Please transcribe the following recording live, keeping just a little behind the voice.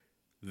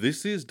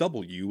This is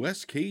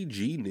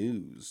WSKG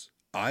News.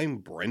 I'm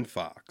Brent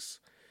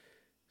Fox.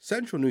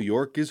 Central New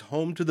York is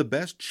home to the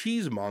best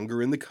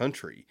cheesemonger in the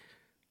country.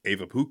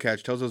 Ava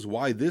Pukach tells us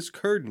why this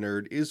curd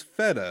nerd is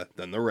feta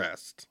than the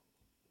rest.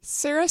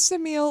 Sarah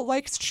Samil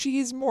likes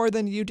cheese more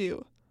than you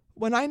do.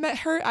 When I met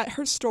her at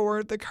her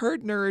store, the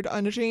Curd Nerd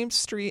on James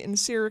Street in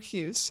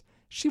Syracuse,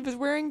 she was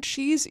wearing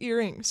cheese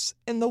earrings,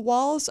 and the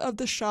walls of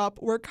the shop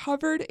were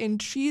covered in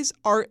cheese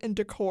art and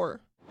decor.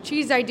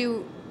 Cheese I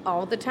do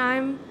all the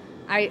time.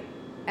 I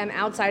am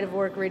outside of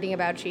work reading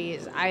about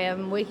cheese. I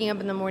am waking up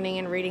in the morning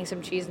and reading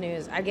some cheese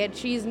news. I get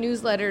cheese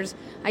newsletters.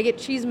 I get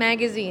cheese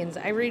magazines.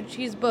 I read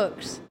cheese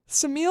books.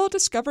 Samil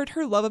discovered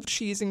her love of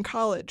cheese in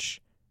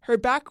college. Her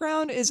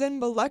background is in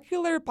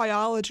molecular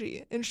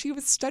biology, and she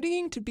was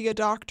studying to be a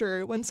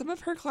doctor when some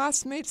of her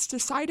classmates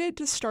decided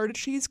to start a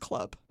cheese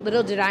club.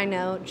 Little did I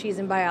know, cheese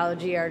and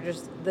biology are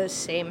just the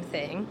same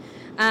thing.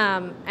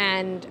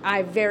 And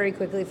I very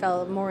quickly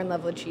fell more in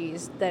love with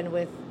cheese than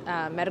with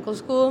medical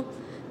school,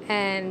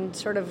 and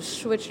sort of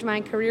switched my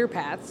career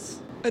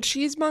paths. A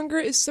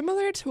cheesemonger is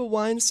similar to a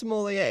wine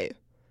sommelier.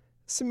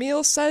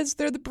 Samil says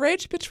they're the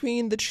bridge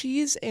between the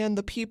cheese and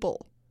the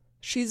people.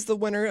 She's the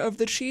winner of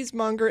the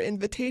Cheesemonger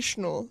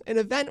Invitational, an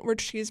event where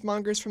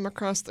cheesemongers from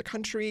across the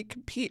country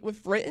compete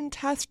with written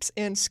tests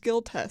and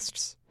skill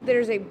tests.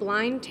 There's a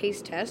blind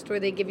taste test where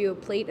they give you a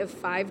plate of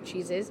 5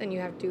 cheeses, and you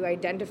have to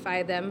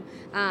identify them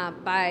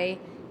by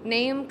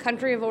name,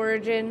 country of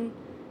origin,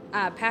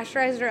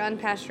 pasteurized or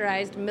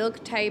unpasteurized,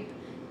 milk type,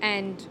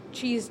 and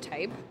cheese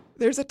type.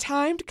 There's a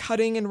timed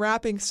cutting and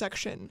wrapping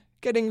section,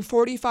 getting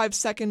 45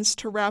 seconds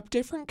to wrap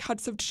different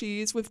cuts of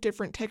cheese with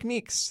different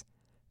techniques.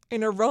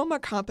 An aroma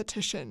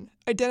competition,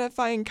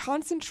 identifying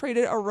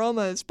concentrated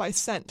aromas by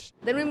scent.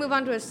 Then we move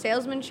on to a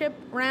salesmanship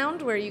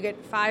round where you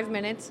get 5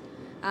 minutes.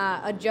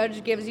 A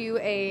judge gives you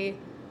a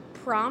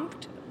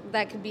prompt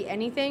that could be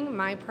anything.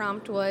 My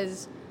prompt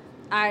was,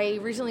 I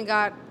recently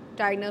got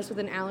diagnosed with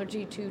an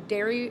allergy to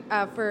dairy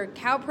for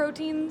cow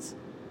proteins,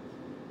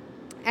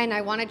 and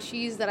I want a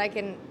cheese that I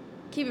can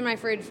keep in my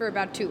fridge for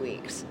about 2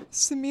 weeks.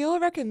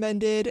 Samil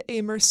recommended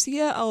a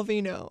Murcia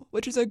Alvino,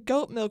 which is a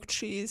goat milk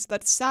cheese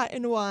that's sat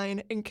in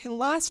wine and can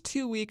last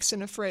 2 weeks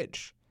in a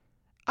fridge.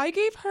 I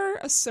gave her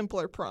a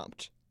simpler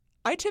prompt.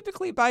 I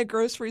typically buy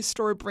grocery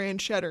store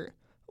brand cheddar.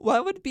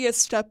 What would be a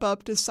step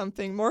up to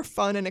something more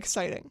fun and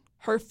exciting?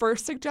 Her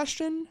first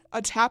suggestion,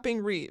 a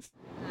tapping reeve.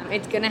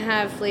 It's gonna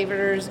have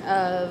flavors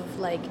of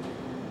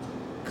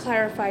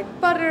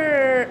clarified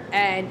butter,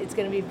 and it's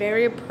going to be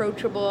very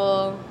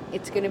approachable.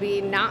 It's going to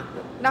be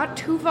not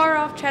too far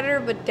off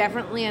cheddar, but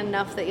definitely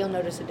enough that you'll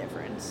notice a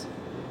difference.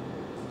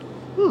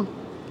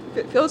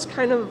 It feels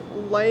kind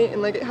of light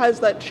and it has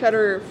that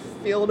cheddar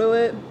feel to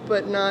it,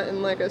 but not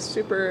in a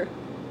super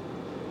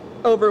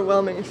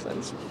overwhelming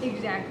sense.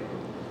 Exactly.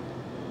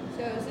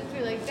 So since we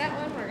like that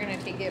one, we're going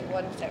to take it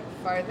one step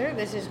farther.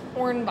 This is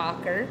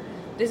Hornbacher.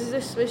 This is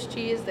a Swiss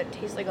cheese that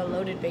tastes like a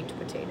loaded baked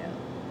potato.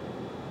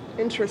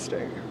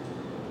 Interesting.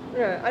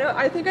 Yeah,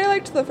 I think I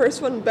liked the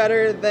first one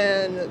better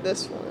than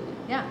this one.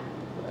 Yeah,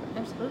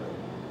 absolutely.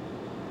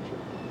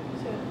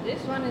 So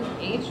this one is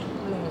Aged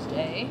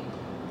Bloomsday.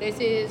 This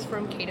is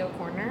from Cato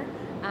Corner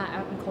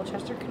out in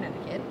Colchester,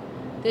 Connecticut.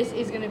 This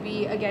is going to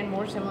be, again,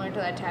 more similar to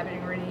that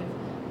tapping reeve.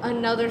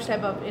 Another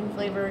step up in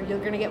flavor. You're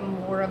going to get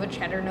more of a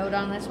cheddar note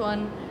on this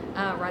one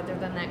rather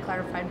than that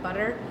clarified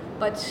butter,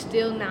 but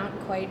still not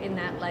quite in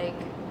that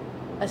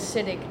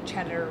acidic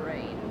cheddar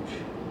range.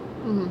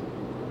 Mm-hmm.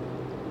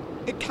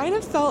 It kind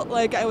of felt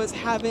like I was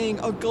having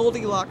a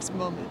Goldilocks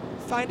moment,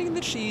 finding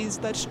the cheese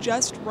that's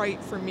just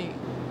right for me.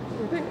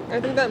 I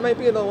think that might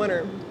be the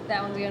winner.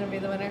 That one's going to be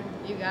the winner?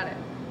 You got it.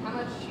 How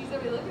much cheese are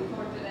we looking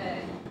for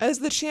today? As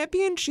the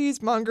champion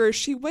cheesemonger,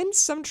 she wins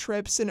some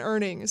trips and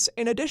earnings,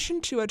 in addition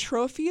to a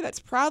trophy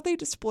that's proudly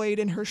displayed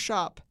in her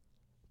shop.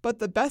 But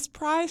the best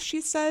prize, she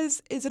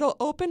says, is it'll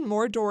open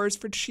more doors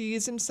for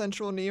cheese in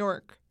central New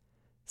York.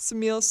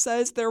 Samil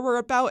says there were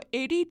about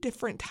 80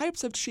 different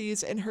types of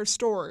cheese in her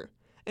store,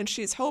 and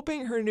she's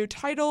hoping her new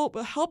title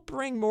will help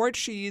bring more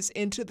cheese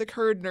into the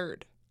Curd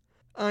Nerd.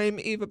 I'm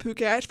Ava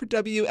Pukach for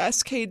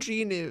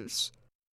WSKG News.